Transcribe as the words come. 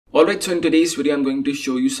Alright, so in today's video, I'm going to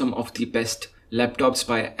show you some of the best laptops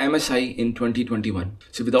by MSI in 2021.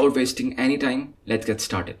 So without wasting any time, let's get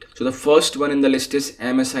started. So the first one in the list is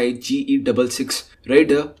MSI GE66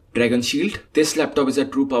 Raider Dragon Shield. This laptop is a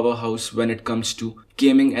true powerhouse when it comes to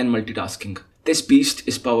gaming and multitasking. This beast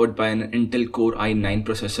is powered by an Intel Core i9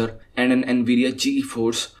 processor and an NVIDIA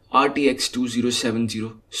GeForce RTX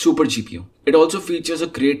 2070 Super GPU. It also features a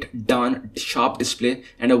great darn sharp display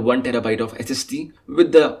and a 1TB of SSD.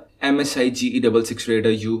 With the MSI GE66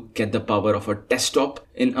 Raider, you get the power of a desktop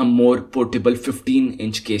in a more portable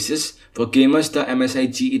 15-inch cases. For gamers, the MSI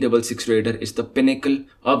GE66 Raider is the pinnacle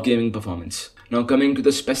of gaming performance. Now coming to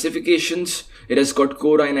the specifications, it has got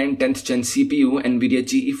Core i9 10th Gen CPU, NVIDIA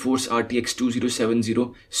GeForce RTX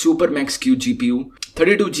 2070 Super Max Q GPU,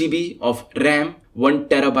 32GB of RAM,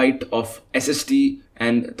 1TB of SSD,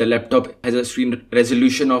 and the laptop has a screen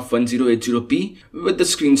resolution of 1080p with the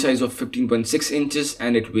screen size of 15.6 inches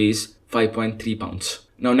and it weighs 5.3 pounds.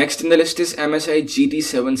 Now next in the list is MSI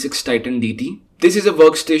GT76 Titan DT. This is a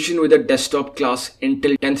workstation with a desktop class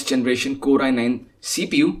Intel 10th generation Core i9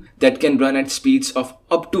 CPU that can run at speeds of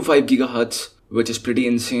up to 5 GHz, which is pretty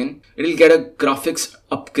insane. It'll get a graphics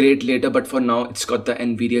upgrade later, but for now it's got the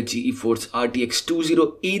NVIDIA GeForce RTX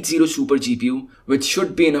 2080 Super GPU, which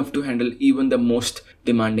should be enough to handle even the most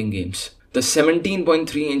demanding games. The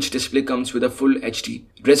 17.3-inch display comes with a full HD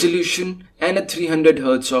resolution and a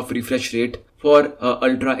 300Hz of refresh rate for a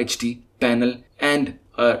Ultra HD panel and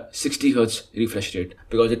a 60Hz refresh rate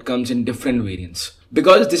because it comes in different variants.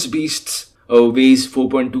 Because this beast weighs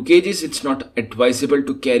 4.2 kgs, it's not advisable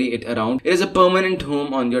to carry it around. It is a permanent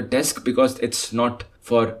home on your desk because it's not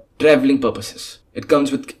for traveling purposes. It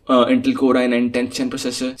comes with Intel Core i9 10th Gen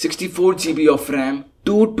processor, 64GB of RAM,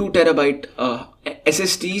 2TB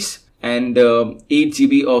SSDs, and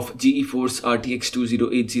 8GB of GeForce RTX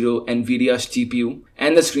 2080 NVIDIA's GPU,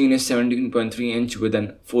 and the screen is 17.3 inch with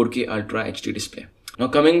an 4K Ultra HD display. Now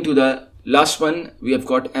coming to the last one, we have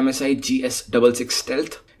got MSI GS66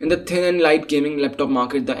 Stealth. In the thin and light gaming laptop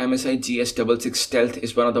market, the MSI GS66 Stealth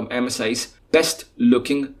is one of the MSI's best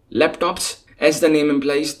looking laptops. As the name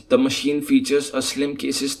implies, the machine features a slim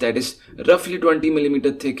cases that is roughly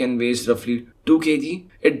 20mm thick and weighs roughly 2 kg.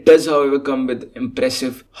 It does however come with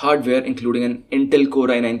impressive hardware including an Intel Core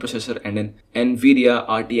i9 processor and an NVIDIA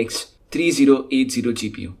RTX 3080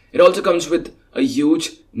 GPU. It also comes with a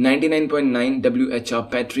huge 99.9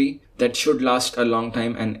 WHR battery that should last a long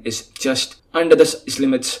time and is just under the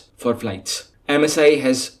limits for flights. MSI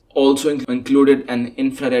has also included an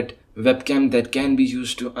infrared webcam that can be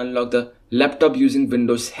used to unlock the laptop using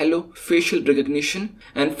Windows Hello facial recognition.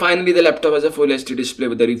 And finally, the laptop has a full HD display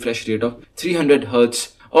with a refresh rate of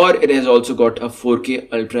 300Hz, or it has also got a 4K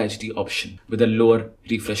Ultra HD option with a lower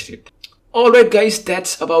refresh rate. Alright guys,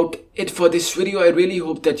 that's about it for this video. I really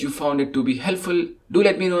hope that you found it to be helpful. Do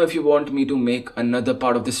let me know if you want me to make another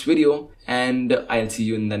part of this video, and I'll see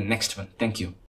you in the next one. Thank you.